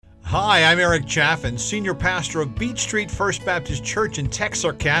Hi, I'm Eric Chaffin, Senior Pastor of Beach Street First Baptist Church in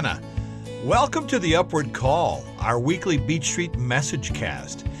Texarkana. Welcome to The Upward Call, our weekly Beach Street message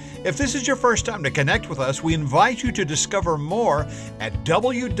cast. If this is your first time to connect with us, we invite you to discover more at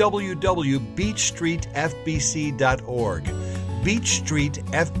www.beachstreetfbc.org.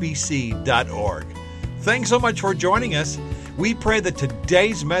 beachstreetfbc.org. Thanks so much for joining us. We pray that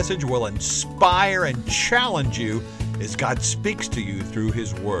today's message will inspire and challenge you as God speaks to you through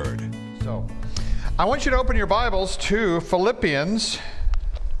His Word. So, I want you to open your Bibles to Philippians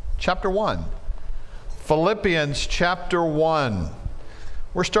chapter 1. Philippians chapter 1.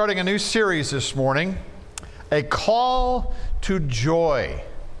 We're starting a new series this morning, A Call to Joy.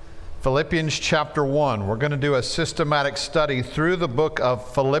 Philippians chapter 1. We're going to do a systematic study through the book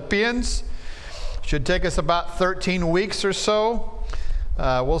of Philippians. Should take us about 13 weeks or so.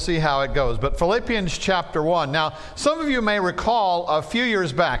 We'll see how it goes. But Philippians chapter 1. Now, some of you may recall a few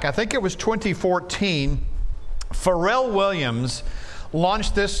years back, I think it was 2014, Pharrell Williams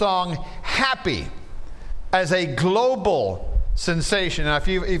launched this song, Happy, as a global sensation. Now, if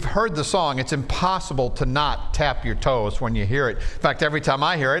you've heard the song, it's impossible to not tap your toes when you hear it. In fact, every time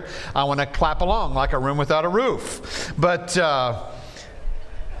I hear it, I want to clap along like a room without a roof. But,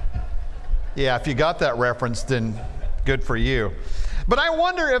 yeah, if you got that reference, then good for you. But I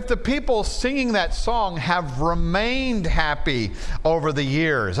wonder if the people singing that song have remained happy over the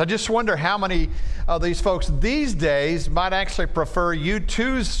years. I just wonder how many of these folks these days might actually prefer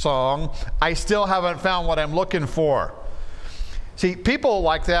U2's song, I Still Haven't Found What I'm Looking For. See, people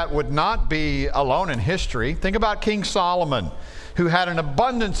like that would not be alone in history. Think about King Solomon, who had an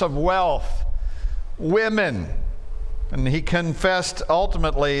abundance of wealth, women, and he confessed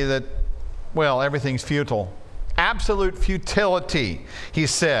ultimately that, well, everything's futile. Absolute futility, he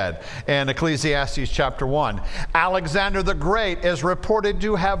said in Ecclesiastes chapter 1. Alexander the Great is reported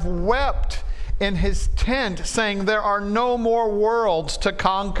to have wept in his tent, saying there are no more worlds to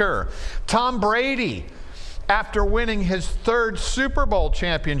conquer. Tom Brady, after winning his third Super Bowl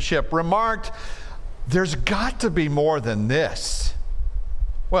championship, remarked, "There's got to be more than this."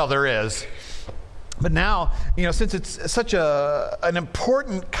 Well, there is. But now, since it's such an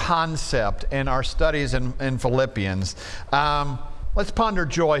important concept in our studies in Philippians, let's ponder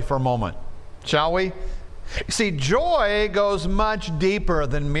joy for a moment, shall we? See, joy goes much deeper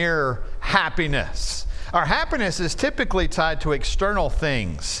than mere happiness. Our happiness is typically tied to external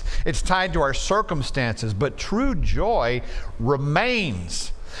things. It's tied to our circumstances, but true joy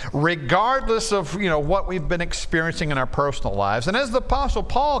remains regardless of what we've been experiencing in our personal lives. And as the Apostle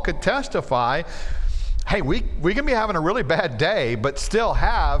Paul could testify, hey, we can be having a really bad day, but still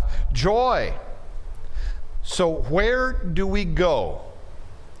have joy. So where do we go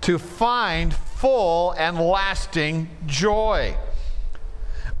to find full and lasting joy?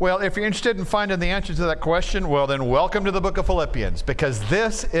 Well, if you're interested in finding the answer to that question, well, then welcome to the book of Philippians, because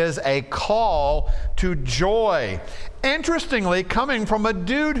this is a call to joy. Interestingly, coming from a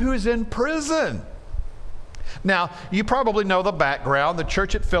dude who's in prison. Now, you probably know the background. The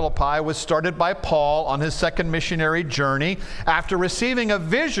church at Philippi was started by Paul on his second missionary journey after receiving a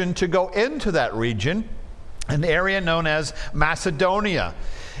vision to go into that region, an area known as Macedonia.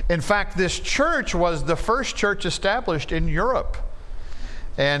 In fact, this church was the first church established in Europe.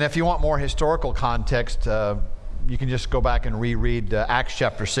 And if you want more historical context, you can just go back and reread Acts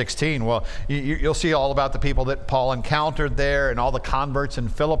chapter 16. Well, you'll see all about the people that Paul encountered there and all the converts in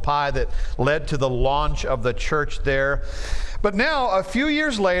Philippi that led to the launch of the church there. But now, a few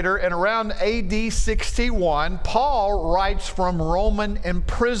years later, in around AD 61, Paul writes from Roman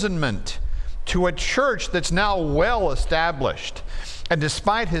imprisonment to a church that's now well established. And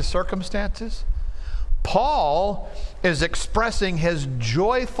despite his circumstances, Paul is expressing his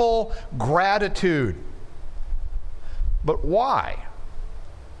joyful gratitude. But why?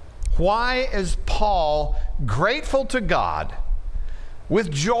 Why is Paul grateful to God with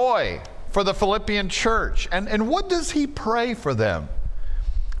joy for the Philippian church? And what does he pray for them?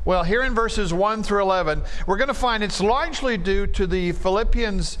 Well, here in verses 1 through 11, we're going to find it's largely due to the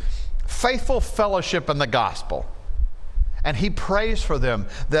Philippians' faithful fellowship in the gospel. And he prays for them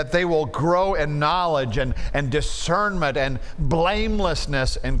that they will grow in knowledge and discernment and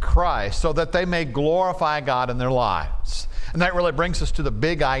blamelessness in Christ so that they may glorify God in their lives. And that really brings us to the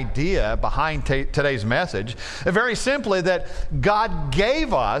big idea behind today's message. Very simply, that God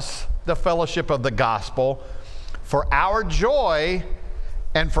gave us the fellowship of the gospel for our joy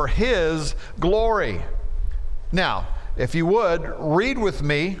and for His glory. Now, if you would, read with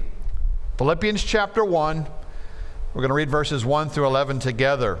me Philippians chapter 1. We're going to read verses 1 through 11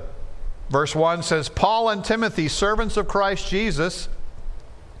 together. Verse 1 says, Paul and Timothy, servants of Christ Jesus,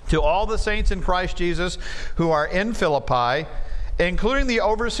 To all the saints in Christ Jesus who are in Philippi, including the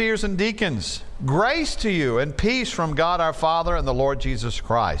overseers and deacons, grace to you and peace from God our Father and the Lord Jesus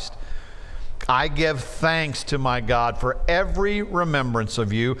Christ. I give thanks to my God for every remembrance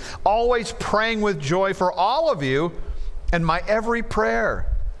of you, always praying with joy for all of you in my every prayer,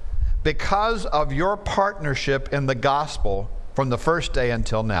 because of your partnership in the gospel from the first day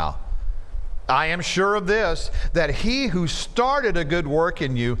until now. I am sure of this, that he who started a good work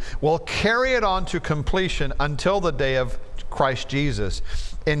in you will carry it on to completion until the day of Christ Jesus.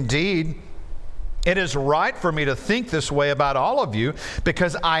 Indeed, it is right for me to think this way about all of you,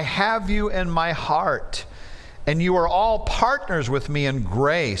 because I have you in my heart, and you are all partners with me in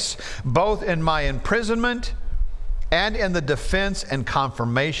grace, both in my imprisonment and in the defense and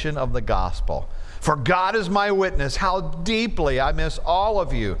confirmation of the gospel. For God is my witness how deeply I miss all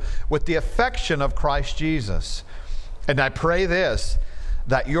of you with the affection of Christ Jesus. And I pray this,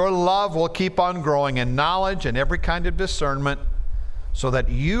 that your love will keep on growing in knowledge and every kind of discernment, so that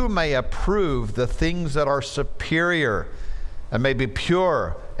you may approve the things that are superior and may be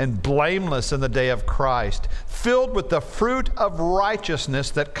pure and blameless in the day of Christ, filled with the fruit of righteousness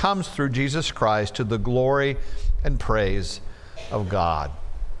that comes through Jesus Christ to the glory and praise of God.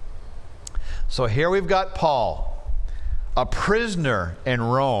 So here we've got Paul, a prisoner in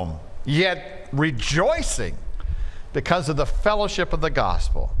Rome, yet rejoicing because of the fellowship of the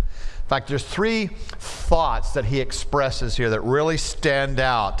gospel. In fact, there's three thoughts that he expresses here that really stand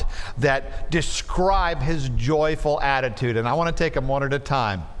out, that describe his joyful attitude. And I want to take them one at a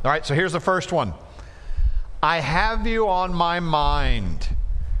time. All right, so here's the first one. I have you on my mind.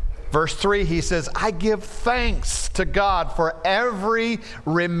 Verse 3, he says, I give thanks to God for every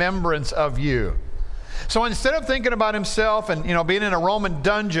remembrance of you. So instead of thinking about himself and being in a Roman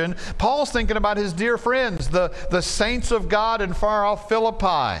dungeon, Paul's thinking about his dear friends, the saints of God in far off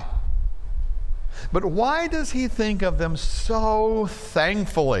Philippi. But why does he think of them so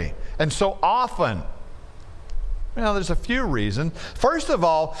thankfully and so often? Well, there's a few reasons. First of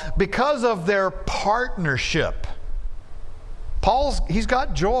all, because of their partnership. He's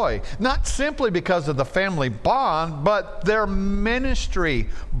got joy, not simply because of the family bond, but their ministry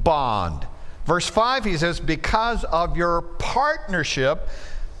bond. Verse 5, he says, because of your partnership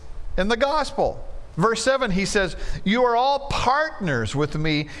in the gospel. Verse 7, he says, you are all partners with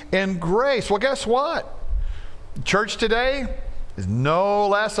me in grace. Well, guess what? Church today is no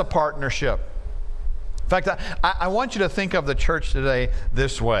less a partnership. In fact, I want you to think of the church today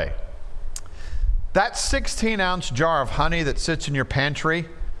this way. That 16-ounce jar of honey that sits in your pantry,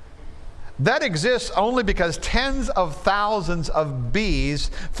 that exists only because tens of thousands of bees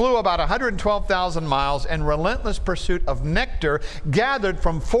flew about 112,000 miles in relentless pursuit of nectar gathered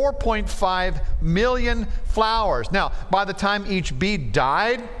from 4.5 million flowers. Now, by the time each bee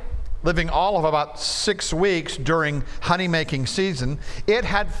died, living all of about 6 weeks during honey-making season, it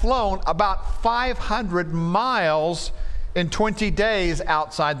had flown about 500 miles in 20 days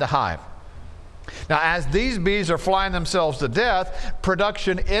outside the hive. Now, as these bees are flying themselves to death,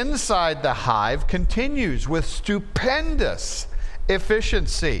 production inside the hive continues with stupendous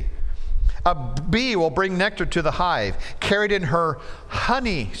efficiency. A bee will bring nectar to the hive, carried in her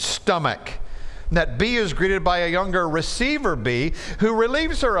honey stomach. That bee is greeted by a younger receiver bee who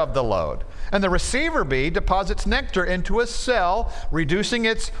relieves her of the load. And the receiver bee deposits nectar into a cell, reducing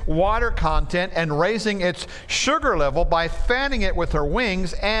its water content and raising its sugar level by fanning it with her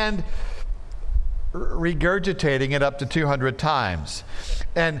wings and regurgitating it up to 200 times.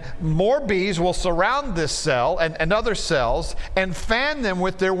 And more bees will surround this cell and other cells and fan them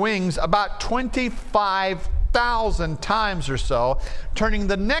with their wings about 25,000 times or so, turning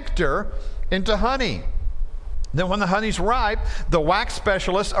the nectar into honey. Then when the honey's ripe, the wax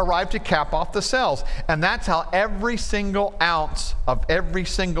specialists arrive to cap off the cells. And that's how every single ounce of every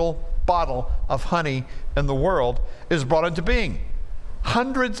single bottle of honey in the world is brought into being.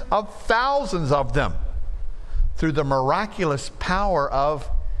 Hundreds of thousands of them, through the miraculous power of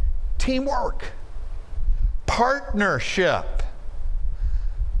teamwork, partnership.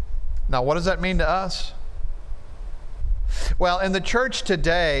 Now, what does that mean to us? Well, in the church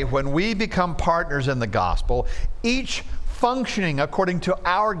today, when we become partners in the gospel, each functioning according to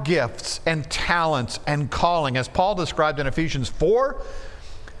our gifts and talents and calling, as Paul described in Ephesians 4,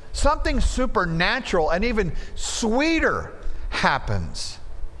 something supernatural and even sweeter happens.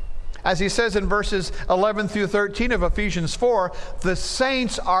 As he says in verses 11 through 13 of Ephesians 4, the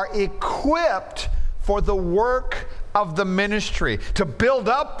saints are equipped for the work of the ministry, to build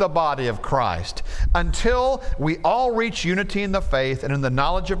up the body of Christ until we all reach unity in the faith and in the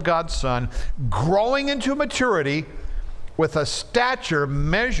knowledge of God's Son, growing into maturity with a stature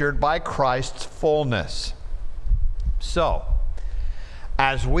measured by Christ's fullness. So,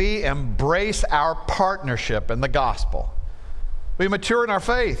 as we embrace our partnership in the gospel, we mature in our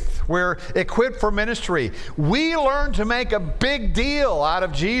faith, we're equipped for ministry, we learn to make a big deal out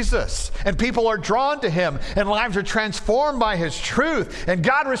of Jesus, and people are drawn to him, and lives are transformed by his truth, and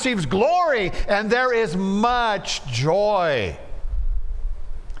God receives glory, and there is much joy.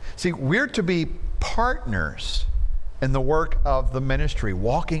 See, we're to be partners in the work of the ministry,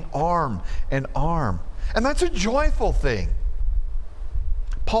 walking arm in arm. And that's a joyful thing.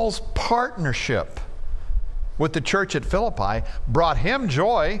 Paul's partnership with the church at Philippi brought him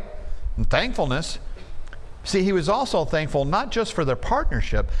joy and thankfulness. See, he was also thankful not just for their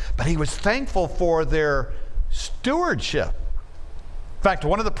partnership, but he was thankful for their stewardship. In fact,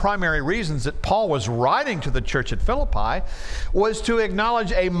 one of the primary reasons that Paul was writing to the church at Philippi was to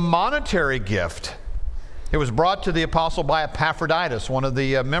acknowledge a monetary gift. It was brought to the apostle by Epaphroditus, one of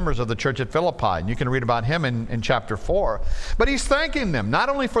the members of the church at Philippi. And you can read about him in chapter 4. But he's thanking them not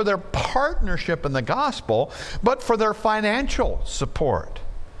only for their partnership in the gospel, but for their financial support.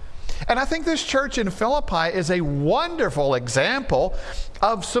 And I think this church in Philippi is a wonderful example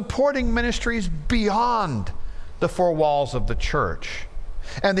of supporting ministries beyond the four walls of the church.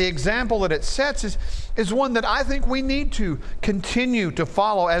 And the example that it sets is one that I think we need to continue to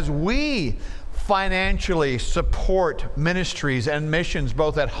follow as we financially support ministries and missions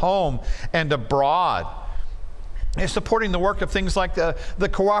both at home and abroad. It's supporting the work of things like the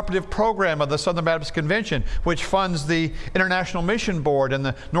cooperative program of the Southern Baptist Convention, which funds the International Mission Board and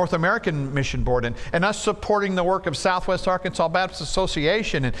the North American Mission Board, and us supporting the work of Southwest Arkansas Baptist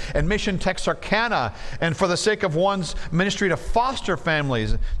Association and Mission Texarkana, and for the sake of one's ministry to foster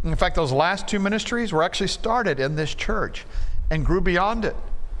families. In fact, those last two ministries were actually started in this church and grew beyond it.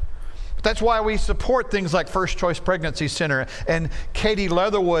 That's why we support things like First Choice Pregnancy Center and Katie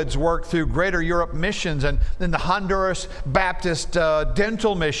Leatherwood's work through Greater Europe Missions and the Honduras Baptist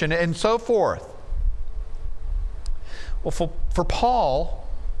Dental Mission and so forth. Well, for Paul,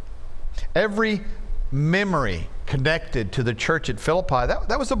 every memory connected to the church at Philippi,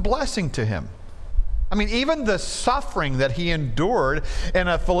 that was a blessing to him. I mean, even the suffering that he endured in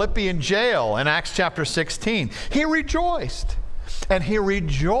a Philippian jail in Acts chapter 16, he rejoiced. And he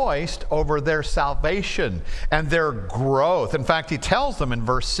rejoiced over their salvation and their growth. In fact, he tells them in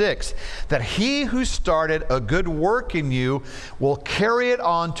verse 6 that he who started a good work in you will carry it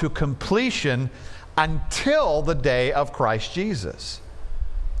on to completion until the day of Christ Jesus.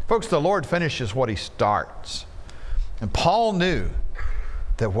 Folks, the Lord finishes what he starts. And Paul knew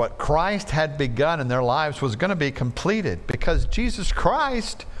that what Christ had begun in their lives was going to be completed because Jesus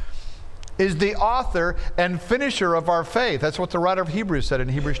Christ is the author and finisher of our faith. That's what the writer of Hebrews said in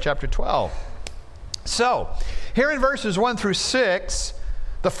Hebrews chapter 12. So, here in verses 1 through 6,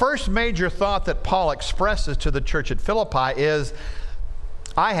 the first major thought that Paul expresses to the church at Philippi is,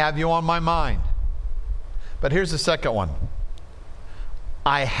 I have you on my mind. But here's the second one.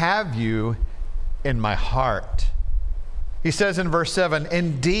 I have you in my heart. He says in verse 7,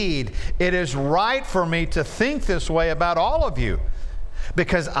 indeed, it is right for me to think this way about all of you,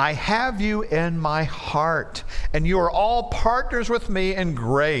 because I have you in my heart, and you are all partners with me in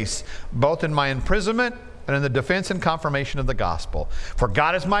grace, both in my imprisonment and in the defense and confirmation of the gospel. For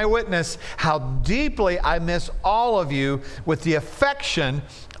God is my witness, how deeply I miss all of you with the affection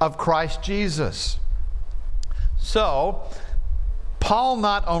of Christ Jesus. So, Paul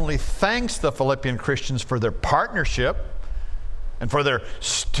not only thanks the Philippian Christians for their partnership and for their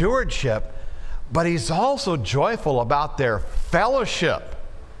stewardship, but he's also joyful about their fellowship.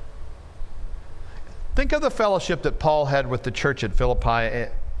 Think of the fellowship that Paul had with the church at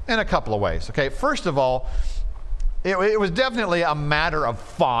Philippi in a couple of ways. Okay, first of all, it was definitely a matter of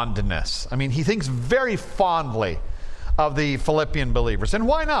fondness. I mean, he thinks very fondly of the Philippian believers. And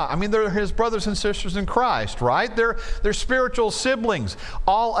why not? I mean, they're his brothers and sisters in Christ, right? They're spiritual siblings,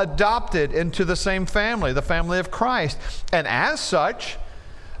 all adopted into the same family, the family of Christ. And as such,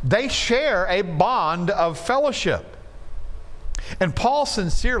 they share a bond of fellowship. And Paul's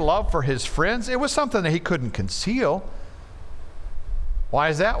sincere love for his friends, it was something that he couldn't conceal. Why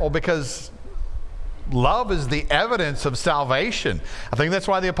is that? Well, because love is the evidence of salvation. I think that's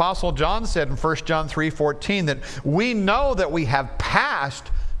why the Apostle John said in 1 John 3:14 that we know that we have passed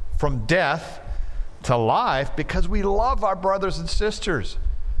from death to life because we love our brothers and sisters.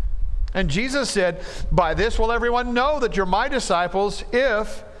 And Jesus said, by this will everyone know that you're my disciples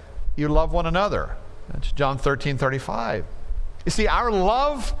if you love one another. That's John 13:35. You see, our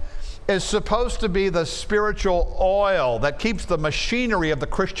love is supposed to be the spiritual oil that keeps the machinery of the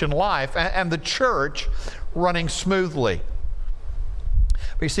Christian life and the church running smoothly.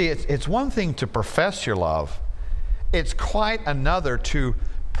 But you see, it's one thing to profess your love. It's quite another to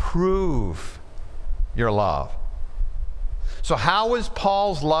prove your love. So how was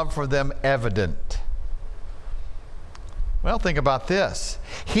Paul's love for them evident? Well, think about this.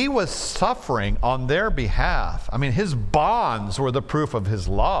 He was suffering on their behalf. I mean, his bonds were the proof of his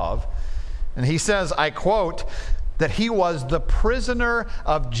love. And he says, I quote, that he was the prisoner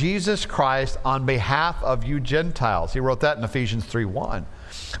of Jesus Christ on behalf of you Gentiles. He wrote that in Ephesians 3:1.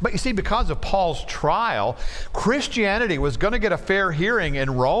 But you see, because of Paul's trial, Christianity was going to get a fair hearing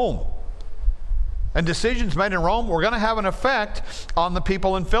in Rome. And decisions made in Rome were going to have an effect on the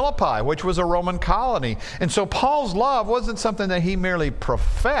people in Philippi, which was a Roman colony. And so Paul's love wasn't something that he merely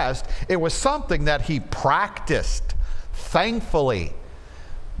professed. It was something that he practiced thankfully,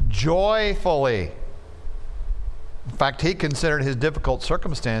 joyfully. In fact, he considered his difficult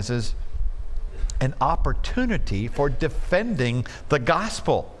circumstances an opportunity for defending the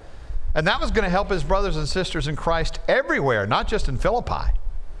gospel. And that was going to help his brothers and sisters in Christ everywhere, not just in Philippi.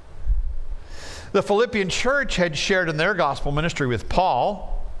 The Philippian church had shared in their gospel ministry with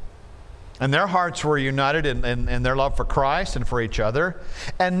Paul, and their hearts were united in their love for Christ and for each other.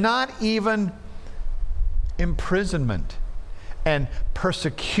 And not even imprisonment and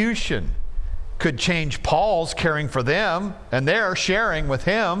persecution could change Paul's caring for them and their sharing with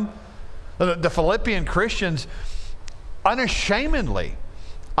him. The Philippian Christians unashamedly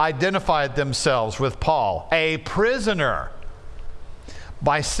identified themselves with Paul, a prisoner,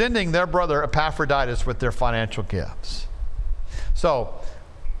 by sending their brother Epaphroditus with their financial gifts. So,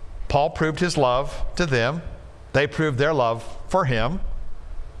 Paul proved his love to them. They proved their love for him.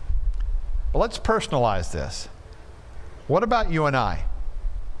 But let's personalize this. What about you and I?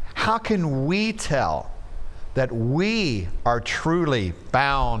 How can we tell that we are truly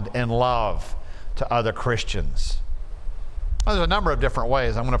bound in love to other Christians? Well, there's a number of different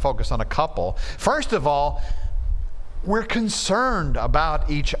ways. I'm going to focus on a couple. First of all, we're concerned about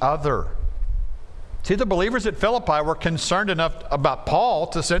each other. See, the believers at Philippi were concerned enough about Paul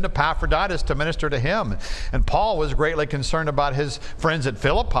to send Epaphroditus to minister to him. And Paul was greatly concerned about his friends at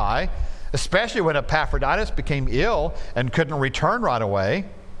Philippi, especially when Epaphroditus became ill and couldn't return right away.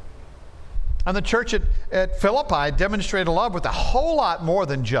 And the church at Philippi demonstrated love with a whole lot more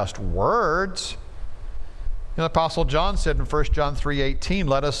than just words. The Apostle John said in 1 John 3:18,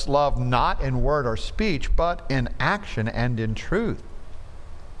 let us love not in word or speech, but in action and in truth.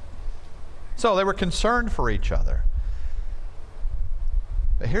 So they were concerned for each other.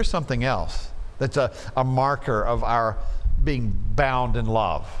 But here's something else that's a marker of our being bound in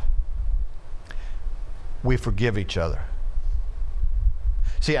love. We forgive each other.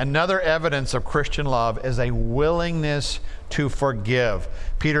 See, another evidence of Christian love is a willingness to forgive.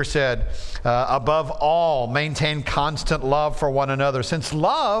 Peter said, above all, maintain constant love for one another, since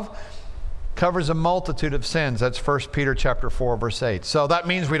love covers a multitude of sins. That's 1 Peter chapter 4, verse 8. So that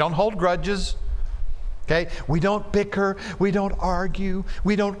means we don't hold grudges. Okay? We don't bicker. We don't argue.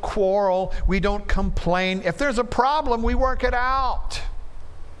 We don't quarrel. We don't complain. If there's a problem, we work it out.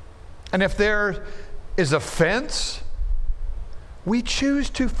 And if there is offense, we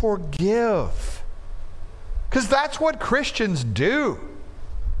choose to forgive. Because that's what Christians do.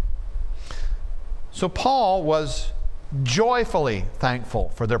 So Paul was joyfully thankful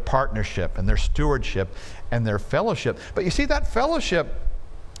for their partnership and their stewardship and their fellowship. But you see, that fellowship,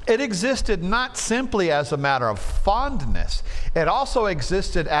 it existed not simply as a matter of fondness. It also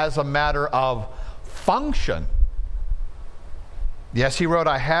existed as a matter of function. Yes, he wrote,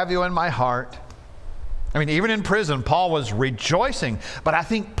 I have you in my heart. I mean, even in prison, Paul was rejoicing. But I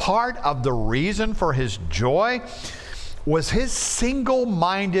think part of the reason for his joy was his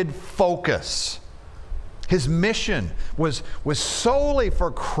single-minded focus. His mission was solely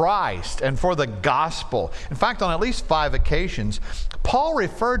for Christ and for the gospel. In fact, on at least 5 occasions, Paul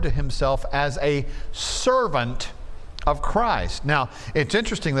referred to himself as a servant of Christ. Now, it's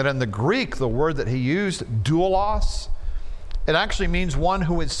interesting that in the Greek, the word that he used, doulos, it actually means one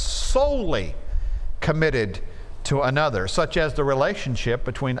who is solely committed to another, such as the relationship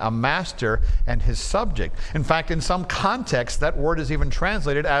between a master and his subject. In fact, in some contexts, that word is even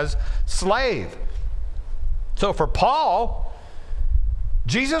translated as slave. So for Paul,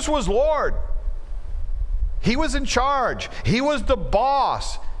 Jesus was Lord. He was in charge. He was the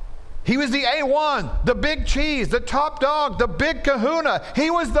boss. He was the A1, the big cheese, the top dog, the big kahuna.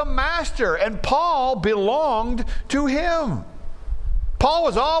 He was the master, and Paul belonged to him. Paul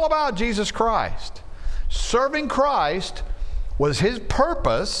was all about Jesus Christ. Serving Christ was his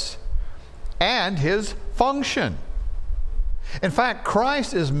purpose and his function. In fact,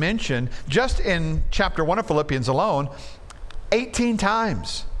 Christ is mentioned just in chapter 1 of Philippians alone 18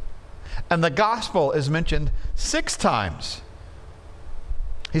 times. And the gospel is mentioned 6 times.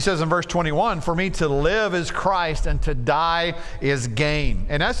 He says in verse 21, for me to live is Christ and to die is gain.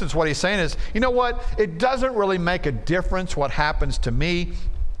 In essence, what he's saying is, you know what? It doesn't really make a difference what happens to me,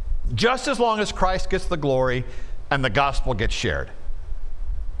 just as long as Christ gets the glory and the gospel gets shared.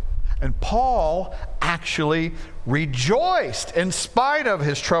 And Paul actually rejoiced in spite of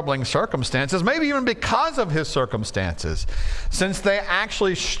his troubling circumstances, maybe even because of his circumstances, since they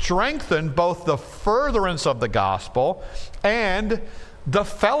actually strengthened both the furtherance of the gospel and the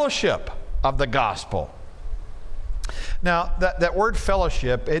fellowship of the gospel. Now, that word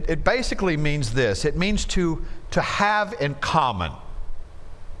fellowship, it basically means this. It means to have in common.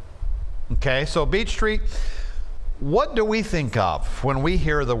 Okay, so Beach Street, what do we think of when we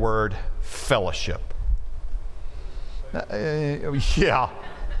hear the word fellowship? Yeah,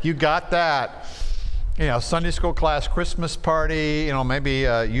 you got that. You know, Sunday school class, Christmas party, you know, maybe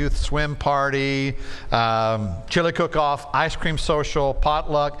a youth swim party, chili cook-off, ice cream social,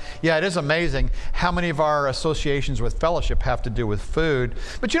 potluck. Yeah, it is amazing how many of our associations with fellowship have to do with food.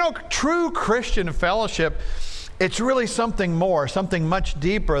 But you know, true Christian fellowship, it's really something more, something much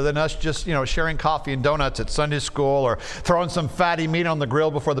deeper than us just, you know, sharing coffee and donuts at Sunday school or throwing some fatty meat on the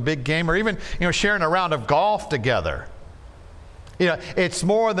grill before the big game or even, you know, sharing a round of golf together. You know, it's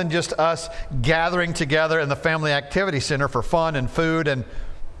more than just us gathering together in the family activity center for fun and food and,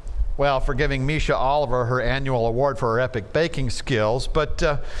 well, for giving Misha Oliver her annual award for her epic baking skills. But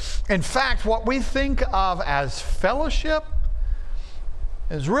in fact, what we think of as fellowship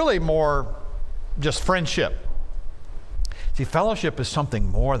is really more just friendship. See, fellowship is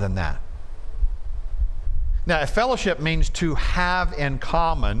something more than that. Now, if fellowship means to have in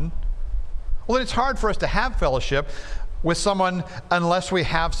common, well, then it's hard for us to have fellowship with someone unless we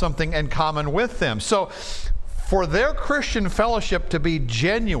have something in common with them. So, for their Christian fellowship to be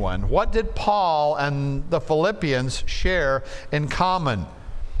genuine, what did Paul and the Philippians share in common?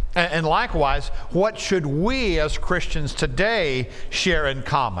 And likewise, what should we as Christians today share in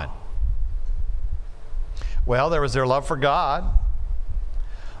common? Well, there was their love for God,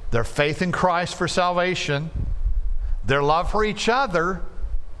 their faith in Christ for salvation, their love for each other,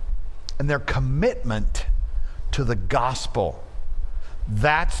 and their commitment to the gospel.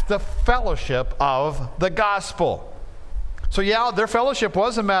 That's the fellowship of the gospel. So yeah, their fellowship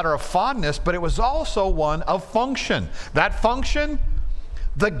was a matter of fondness, but it was also one of function. That function,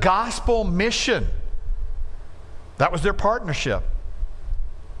 the gospel mission. That was their partnership.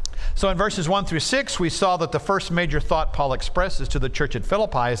 So in verses 1 through 6, we saw that the first major thought Paul expresses to the church at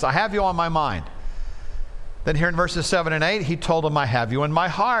Philippi is, I have you on my mind. Then here in verses 7 and 8, he told them, I have you in my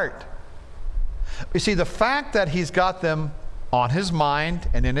heart. You see, the fact that he's got them on his mind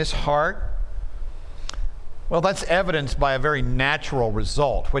and in his heart, well, that's evidenced by a very natural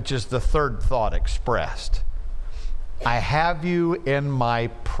result, which is the third thought expressed. I have you in my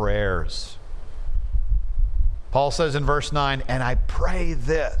prayers. Paul says in verse 9, and I pray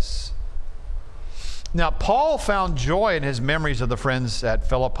this. Now, Paul found joy in his memories of the friends at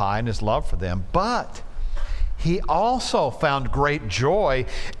Philippi and his love for them, but he also found great joy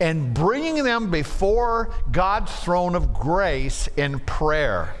in bringing them before God's throne of grace in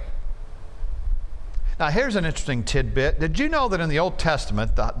prayer. Now, here's an interesting tidbit. Did you know that in the Old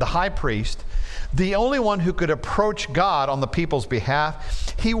Testament, the high priest, the only one who could approach God on the people's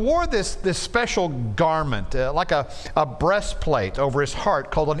behalf, he wore this special garment, like a breastplate over his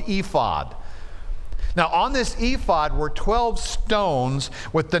heart called an ephod. Now, on this ephod were 12 stones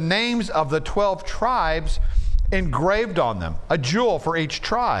with the names of the 12 tribes engraved on them, a jewel for each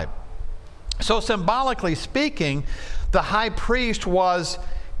tribe. So symbolically speaking, the high priest was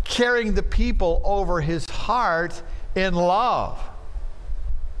carrying the people over his heart in love.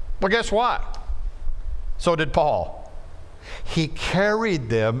 Well, guess what? So did Paul. He carried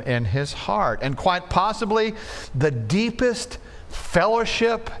them in his heart. And quite possibly the deepest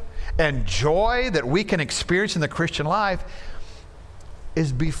fellowship and joy that we can experience in the Christian life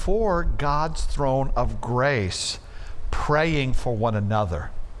is before God's throne of grace, praying for one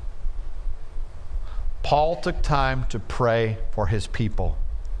another. Paul took time to pray for his people.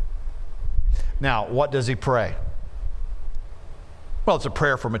 Now, what does he pray? Well, it's a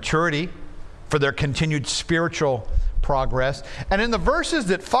prayer for maturity, for their continued spiritual progress. And in the verses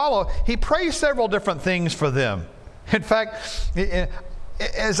that follow, he prays several different things for them. In fact,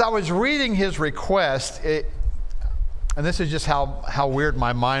 as I was reading his request, and this is just how weird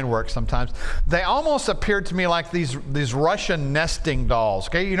my mind works sometimes, they almost appeared to me like these Russian nesting dolls.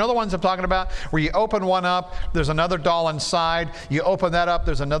 Okay, you know the ones I'm talking about? Where you open one up, there's another doll inside. You open that up,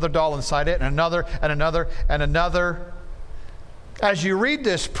 there's another doll inside it, and another, and another, and another. as you read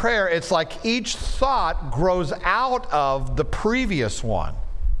this prayer, it's like each thought grows out of the previous one.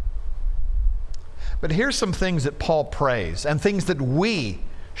 But here's some things that Paul prays and things that we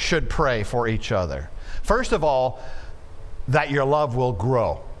should pray for each other. First of all, that your love will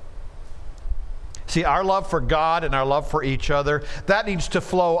grow. See, our love for God and our love for each other, that needs to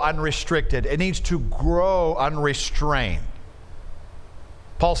flow unrestricted. It needs to grow unrestrained.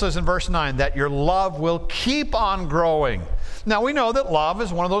 Paul says in verse 9 that your love will keep on growing. Now we know that love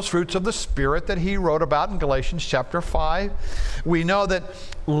is one of those fruits of the Spirit that he wrote about in Galatians chapter 5. We know that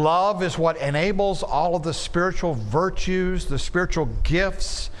love is what enables all of the spiritual virtues, the spiritual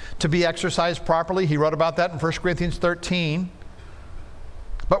gifts to be exercised properly. He wrote about that in 1 Corinthians 13.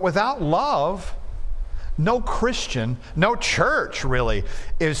 But without love, no Christian, no church really,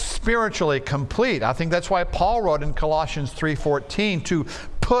 is spiritually complete. I think that's why Paul wrote in Colossians 3:14 to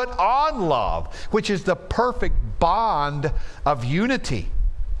put on love, which is the perfect bond of unity.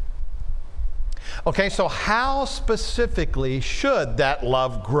 Okay, so how specifically should that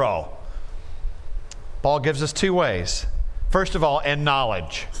love grow? Paul gives us two ways. First of all, in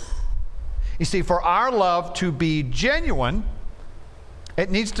knowledge. You see, for our love to be genuine, it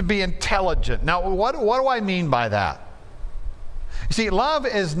needs to be intelligent. Now, what do I mean by that? You see, love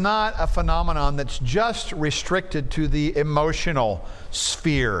is not a phenomenon that's just restricted to the emotional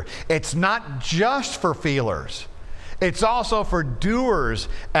sphere. It's not just for feelers. It's also for doers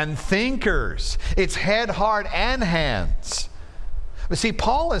and thinkers. It's head, heart, and hands. But see,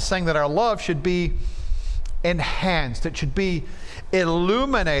 Paul is saying that our love should be enhanced. It should be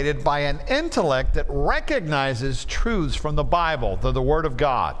illuminated by an intellect that recognizes truths from the Bible, the Word of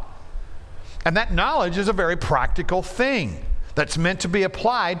God. And that knowledge is a very practical thing that's meant to be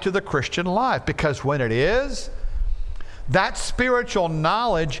applied to the Christian life, because when it is, that spiritual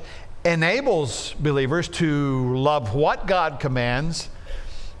knowledge enables believers to love what God commands,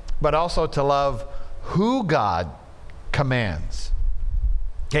 but also to love who God commands.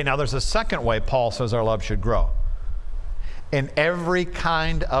 Okay, now there's a second way Paul says our love should grow. In every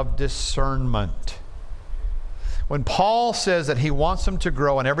kind of discernment. When Paul says that he wants them to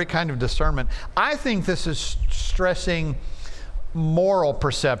grow in every kind of discernment, I think this is stressing moral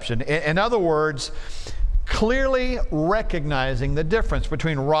perception. In other words, clearly recognizing the difference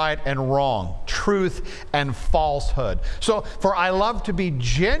between right and wrong, truth and falsehood. So for I love to be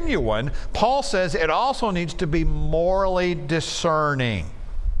genuine, Paul says it also needs to be morally discerning.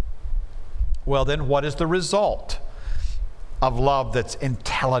 Well then, what is the result of love that's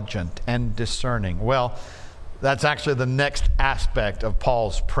intelligent and discerning? Well, that's actually the next aspect of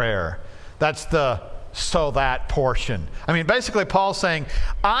Paul's prayer. That's the so that portion. I mean, basically Paul's saying,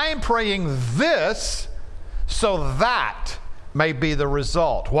 I'm praying this so that may be the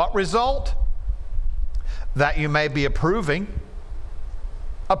result. What result? That you may be approving.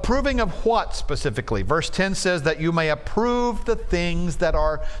 Approving of what specifically? Verse 10 says that you may approve the things that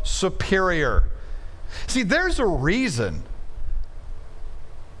are superior. See, there's a reason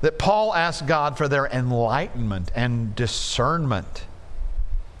that Paul asked God for their enlightenment and discernment,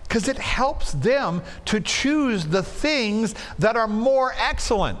 because it helps them to choose the things that are more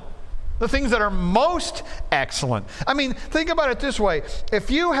excellent, the things that are most excellent. I mean, think about it this way.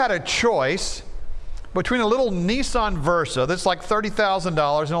 If you had a choice between a little Nissan Versa that's like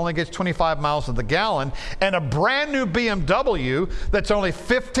 $30,000 and only gets 25 miles to the gallon, and a brand new BMW that's only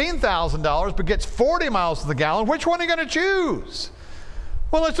 $15,000 but gets 40 miles to the gallon, which one are you going to choose?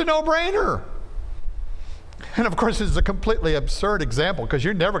 Well, it's a no-brainer. And of course, this is a completely absurd example, because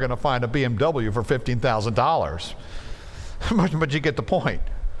you're never going to find a BMW for $15,000. But you get the point.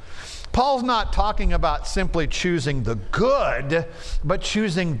 Paul's not talking about simply choosing the good, but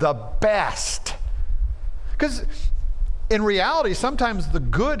choosing the best. Because in reality, sometimes the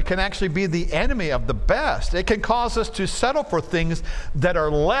good can actually be the enemy of the best. It can cause us to settle for things that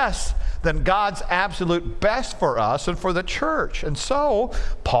are less than God's absolute best for us and for the church. And so,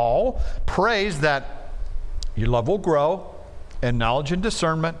 Paul prays that your love will grow in knowledge and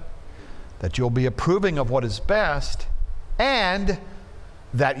discernment, that you'll be approving of what is best, and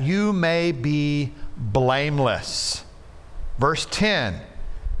that you may be blameless. Verse 10,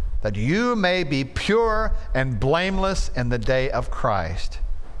 that you may be pure and blameless in the day of Christ.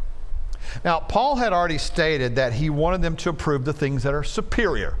 Now, Paul had already stated that he wanted them to approve the things that are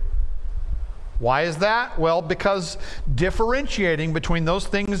superior. Why is that? Well, because differentiating between those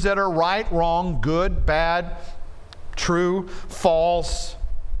things that are right, wrong, good, bad, true, false,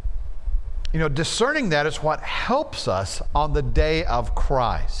 discerning that is what helps us on the day of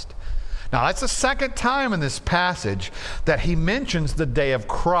Christ. Now, that's the second time in this passage that he mentions the day of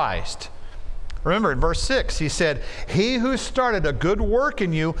Christ. Remember, in verse 6, he said, "He who started a good work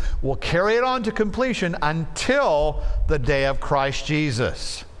in you will carry it on to completion until the day of Christ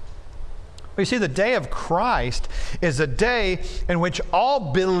Jesus." You see, the day of Christ is a day in which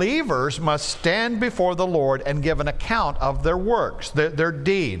all believers must stand before the Lord and give an account of their works, their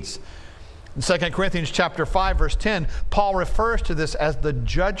deeds. In 2 Corinthians chapter 5, verse 10, Paul refers to this as the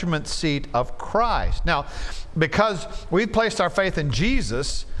judgment seat of Christ. Now, because we've placed our faith in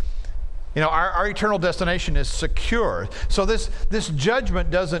Jesus, our eternal destination is secure. So this judgment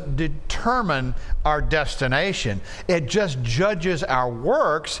doesn't determine our destination. It just judges our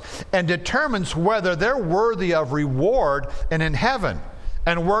works and determines whether they're worthy of reward and in heaven.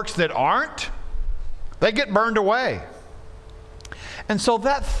 And works that aren't, they get burned away. And so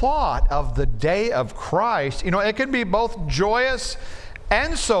that thought of the day of Christ, it can be both joyous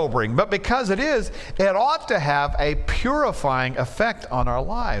and sobering, but because it is, it ought to have a purifying effect on our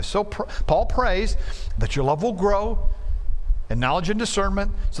lives. So Paul prays that your love will grow in knowledge and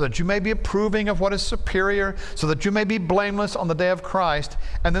discernment, so that you may be approving of what is superior, so that you may be blameless on the day of Christ.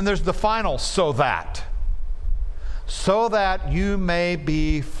 And then there's the final, so that you may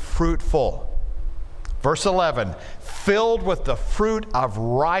be fruitful. Verse 11, filled with the fruit of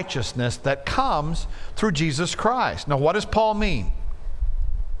righteousness that comes through Jesus Christ. Now, what does Paul mean?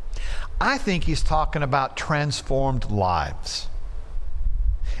 I think he's talking about transformed lives.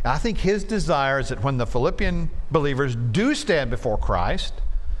 I think his desire is that when the Philippian believers do stand before Christ,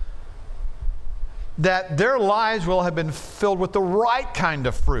 that their lives will have been filled with the right kind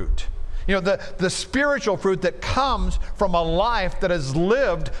of fruit. The spiritual fruit that comes from a life that is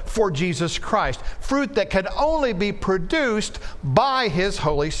lived for Jesus Christ. Fruit that can only be produced by His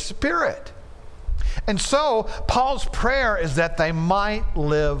Holy Spirit. And so, Paul's prayer is that they might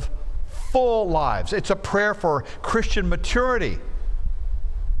live full lives. It's a prayer for Christian maturity.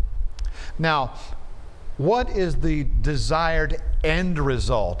 Now, what is the desired end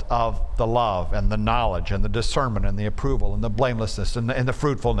result of the love and the knowledge and the discernment and the approval and the blamelessness and the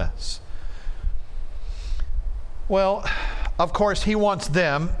fruitfulness? Well, of course, he wants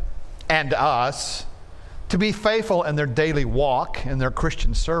them and us to be faithful in their daily walk, in their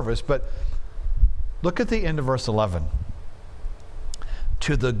Christian service. But look at the end of verse 11.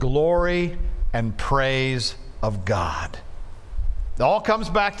 To the glory and praise of God. It all comes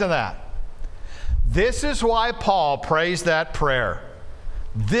back to that. This is why Paul prays that prayer.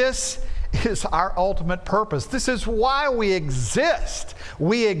 This is our ultimate purpose. This is why we exist.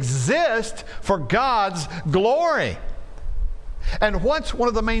 We exist for God's glory. And what's one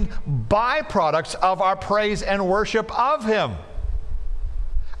of the main byproducts of our praise and worship of Him?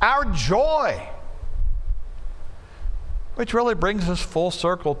 Our joy. Which really brings us full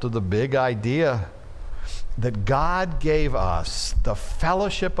circle to the big idea that God gave us the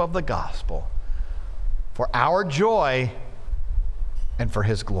fellowship of the gospel for our joy and for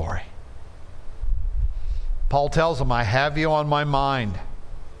His glory. Paul tells them, I have you on my mind.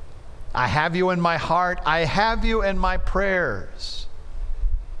 I have you in my heart. I have you in my prayers.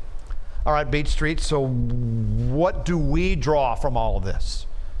 All right, Beach Street, so what do we draw from all of this?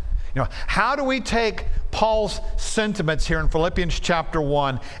 How do we take Paul's sentiments here in Philippians chapter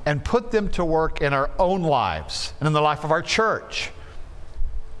 1 and put them to work in our own lives and in the life of our church?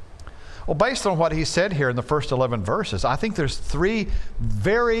 Well, based on what he said here in the first 11 verses, I think there's three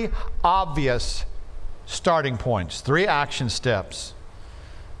very obvious starting points, three action steps.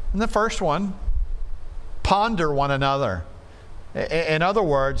 And the first one, ponder one another. In other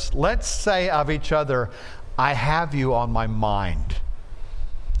words, let's say of each other, I have you on my mind.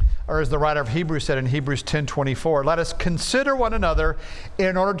 Or as the writer of Hebrews said in Hebrews 10:24, let us consider one another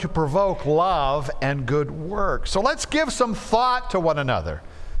in order to provoke love and good works. So let's give some thought to one another,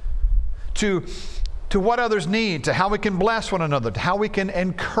 to what others need, to how we can bless one another, to how we can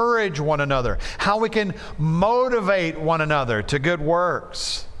encourage one another, how we can motivate one another to good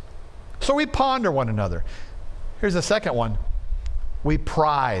works. So we ponder one another. Here's the second one. We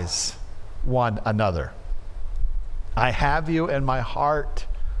prize one another. I have you in my heart,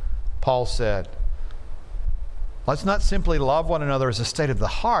 Paul said. Let's not simply love one another as a state of the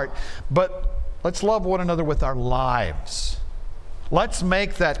heart, but let's love one another with our lives. Let's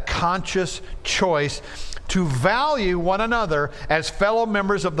make that conscious choice to value one another as fellow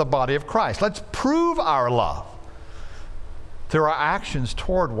members of the body of Christ. Let's prove our love through our actions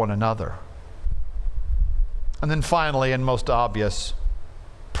toward one another. And then finally, and most obvious,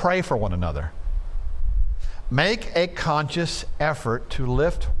 pray for one another. Make a conscious effort to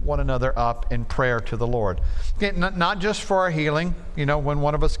lift one another up in prayer to the Lord. Okay, not just for our healing, when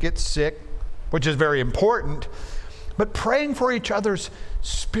one of us gets sick, which is very important, but praying for each other's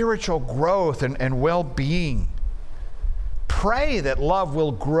spiritual growth and well-being. Pray that love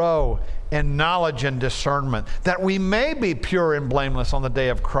will grow in knowledge and discernment, that we may be pure and blameless on the day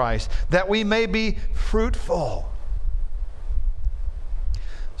of Christ, that we may be fruitful.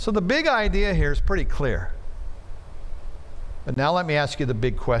 So the big idea here is pretty clear. But now let me ask you the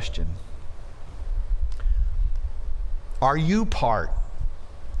big question. Are you part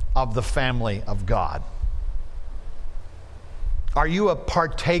of the family of God? Are you a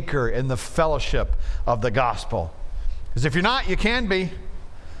partaker in the fellowship of the gospel? Because if you're not, you can be.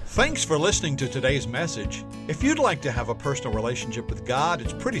 Thanks for listening to today's message. If you'd like to have a personal relationship with God,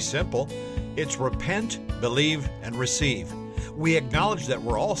 it's pretty simple. It's repent, believe, and receive. We acknowledge that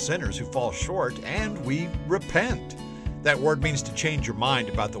we're all sinners who fall short, and we repent. That word means to change your mind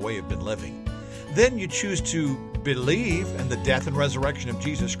about the way you've been living. Then you choose to believe in the death and resurrection of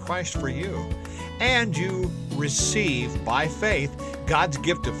Jesus Christ for you. And you receive, by faith, God's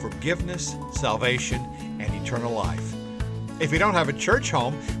gift of forgiveness, salvation, and eternal life. If you don't have a church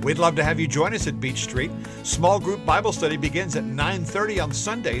home, we'd love to have you join us at Beach Street. Small group Bible study begins at 9:30 on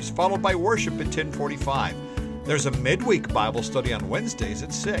Sundays, followed by worship at 10:45. There's a midweek Bible study on Wednesdays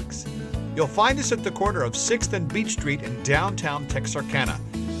at 6. You'll find us at the corner of 6th and Beach Street in downtown Texarkana.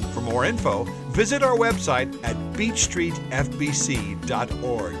 For more info, visit our website at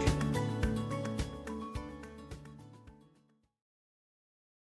beachstreetfbc.org.